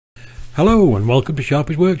Hello and welcome to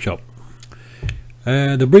Sharpey's Workshop.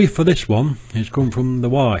 The brief for this one has come from the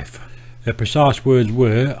wife. Her precise words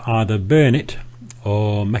were either burn it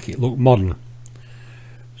or make it look modern.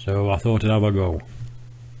 So I thought I'd have a go.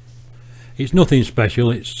 It's nothing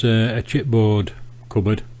special, it's a chipboard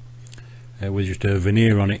cupboard with just a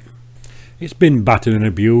veneer on it. It's been battered and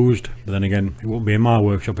abused, but then again it wouldn't be in my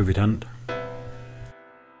workshop if it hadn't.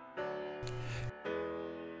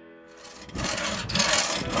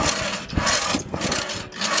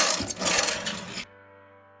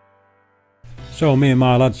 So me and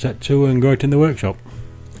my lad set to and go out in the workshop.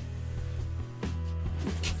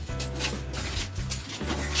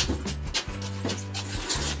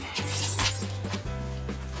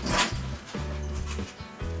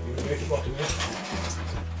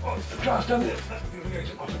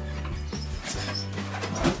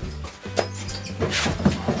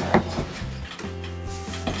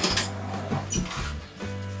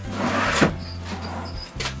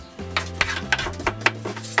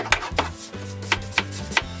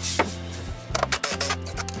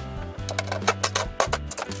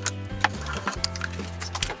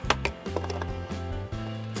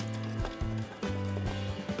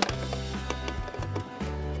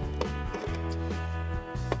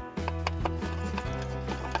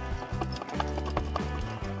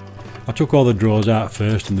 I took all the drawers out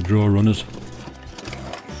first and the drawer runners.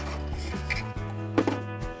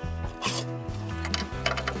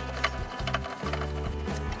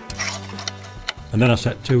 And then I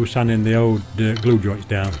set to sanding the old glue joints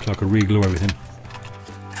down so I could re-glue everything.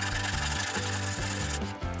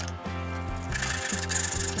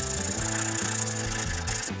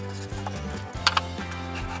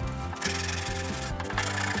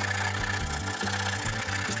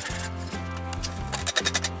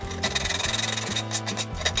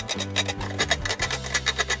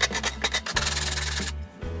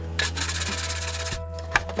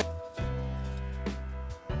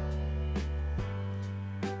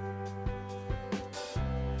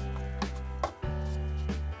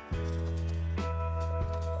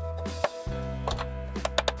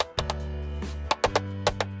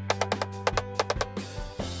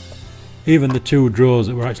 Even the two drawers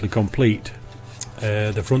that were actually complete,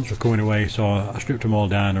 the fronts were coming away, so I stripped them all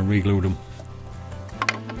down and re-glued them.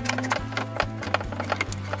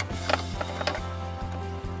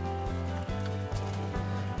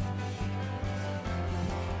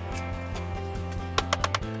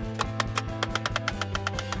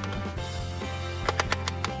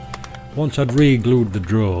 Once I'd re-glued the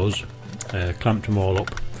drawers, clamped them all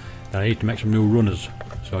up, then I need to make some new runners.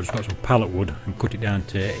 So I just got some pallet wood and cut it down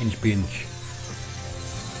to inch by inch.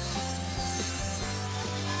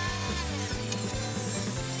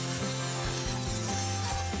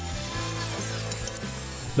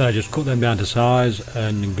 Then I just cut them down to size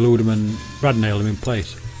and glued them and brad nailed them in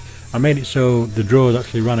place. I made it so the drawers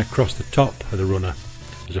actually ran across the top of the runner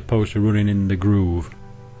as opposed to running in the groove.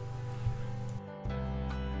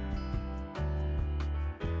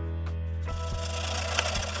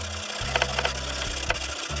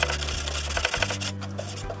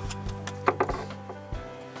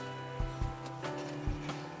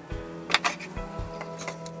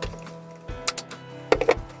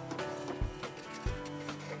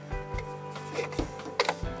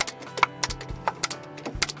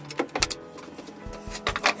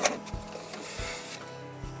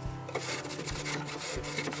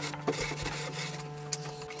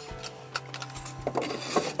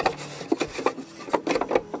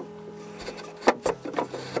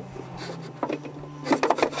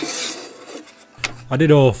 I did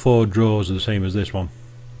all four drawers the same as this one.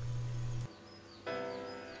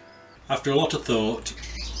 After a lot of thought,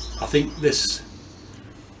 I think this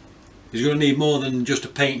is going to need more than just a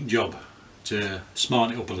paint job to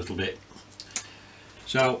smarten it up a little bit.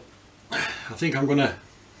 So I think I'm going to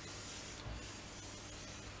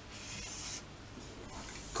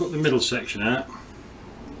cut the middle section out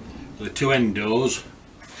with the two end doors,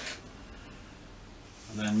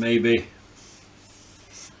 and then maybe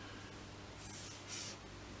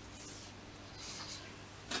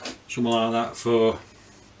something like that for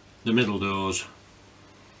the middle doors.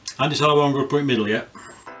 I haven't decided what I'm going to put in the middle yet.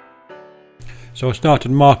 So I started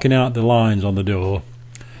marking out the lines on the door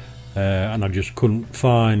and I just couldn't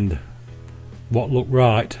find what looked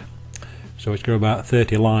right, so it's got about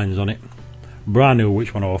 30 lines on it. But I knew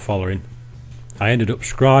which one I was following. I ended up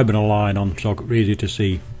scribing a line on so it was easy to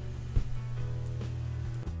see.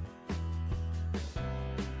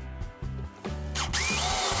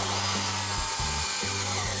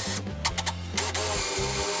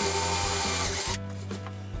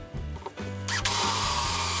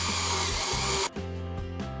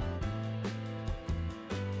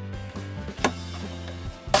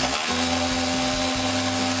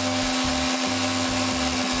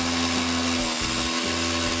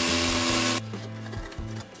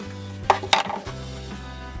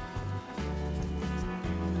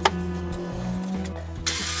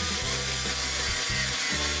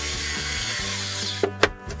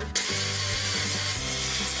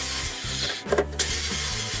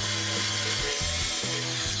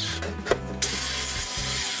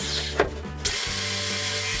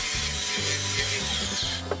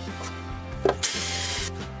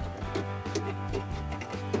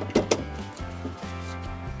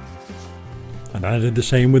 And I did the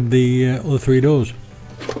same with the other 3 doors.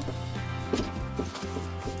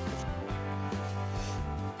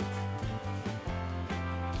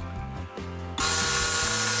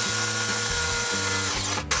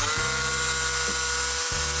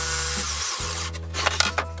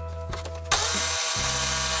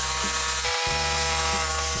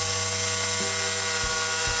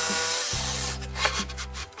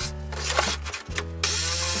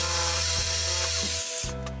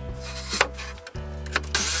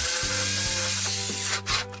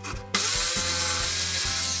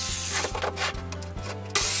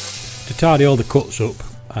 To tidy all the cuts up,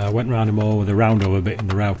 I went round them all with a roundover bit in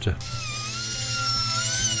the router.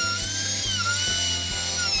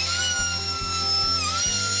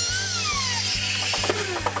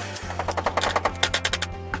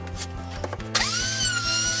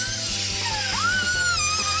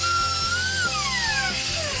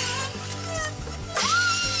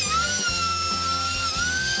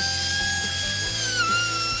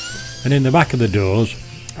 And in the back of the doors,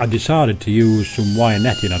 I decided to use some wire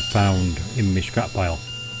netting I'd found in my scrap pile.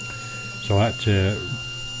 So I had to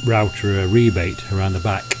router a rebate around the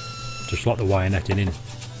back to slot the wire netting in.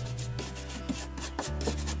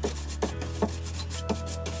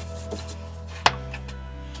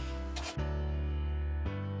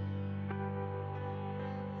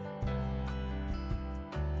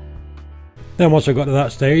 Then once I got to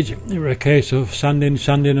that stage, it was a case of sanding,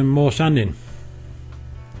 sanding and more sanding.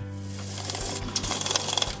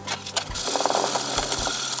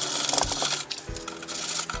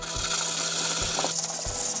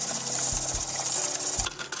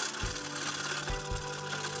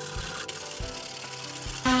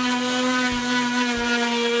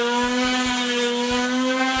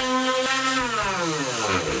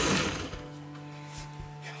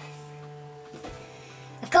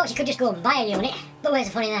 Of course you could just go and buy a unit, but where's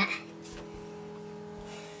the fun in that?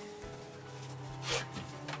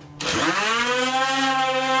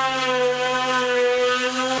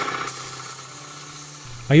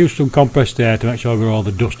 I used some compressed air to make sure I got all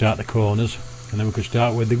the dust out the corners, and then we could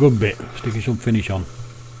start with the good bit, sticking some finish on.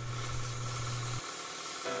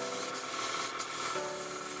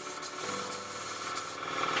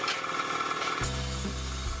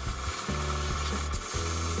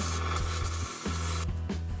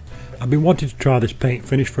 I've been wanting to try this paint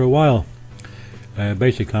finish for a while.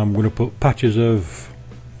 Basically I'm going to put patches of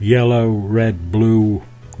yellow, red, blue,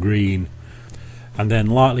 green, and then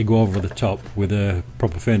lightly go over the top with a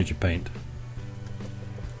proper furniture paint.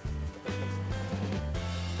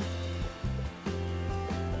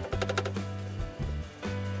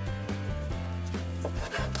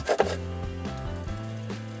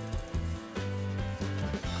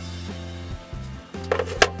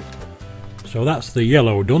 So that's the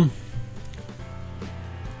yellow done.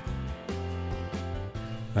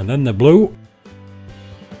 And then the blue.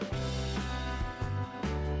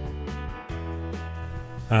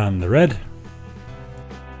 And the red.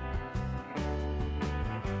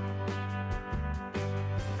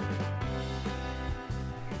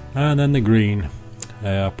 And then the green.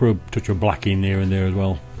 I'll put a touch of black in here and there as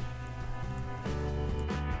well.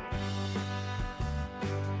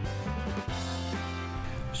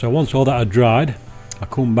 So once all that had dried, I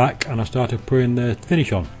come back and I started putting the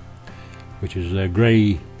finish on, which is a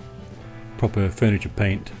grey proper furniture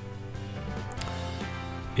paint.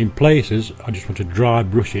 In places I just want to dry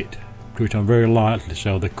brush it on very lightly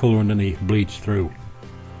so the colour underneath bleeds through.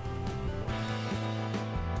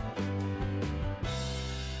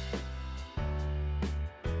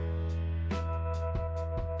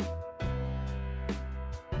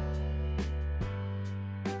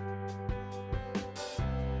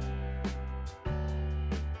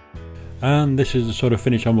 And this is the sort of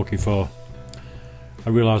finish I'm looking for. I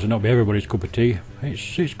realise it'll not be everybody's cup of tea.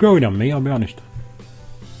 It's growing on me, I'll be honest.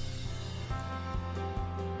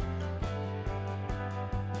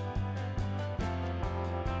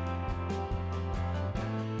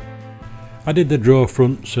 I did the drawer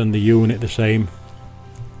fronts and the unit the same.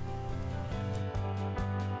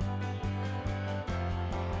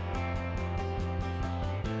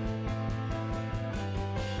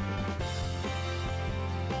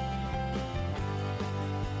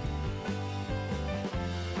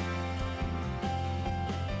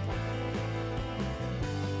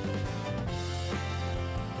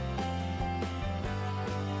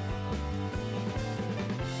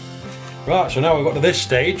 Right, so now we've got to this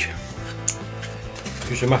stage.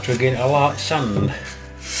 Just a matter of getting a light sand.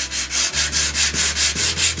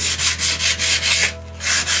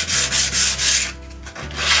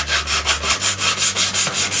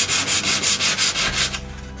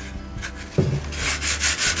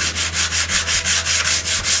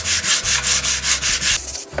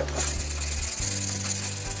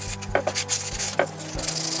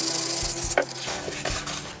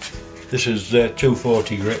 This is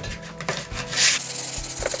 240 grit.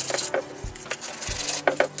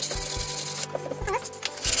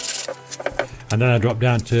 And then I drop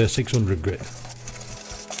down to 600 grit.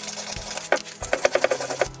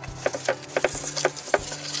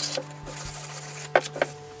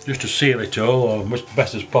 Just to seal it all, or as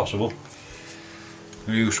best as possible,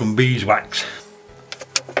 we use some beeswax.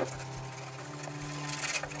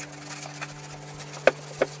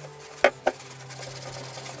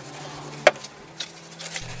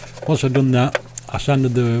 Once I've done that, I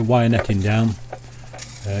sanded the wire netting down,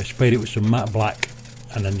 sprayed it with some matte black,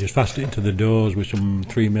 and then just fastened it into the doors with some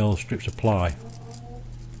 3mm strips of ply.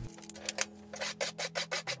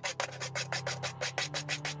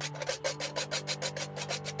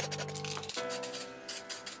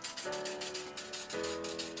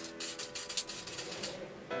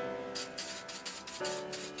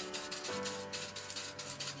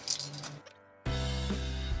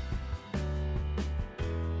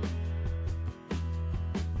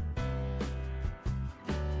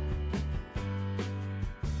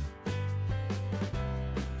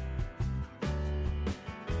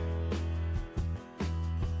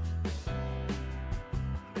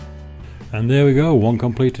 And there we go, one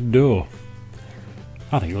completed door.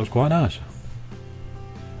 I think it looks quite nice.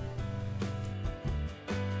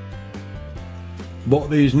 Bought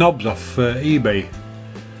these knobs off eBay.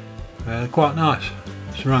 They're quite nice.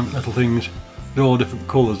 Ceramic little things. They're all different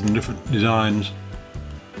colours and different designs.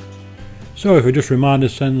 So if we just remind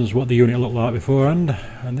ourselves what the unit looked like beforehand,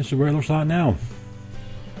 and this is what it looks like now.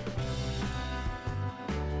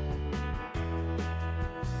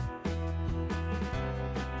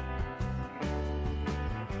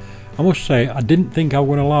 I must say, I didn't think I was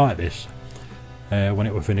going to like this when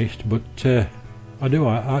it was finished, but I do.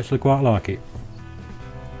 I actually quite like it.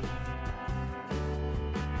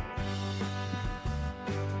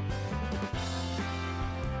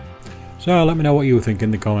 So let me know what you think in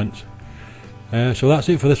the comments. So that's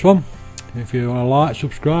it for this one. If you want to like,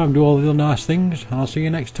 subscribe, do all the other nice things, and I'll see you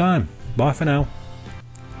next time. Bye for now.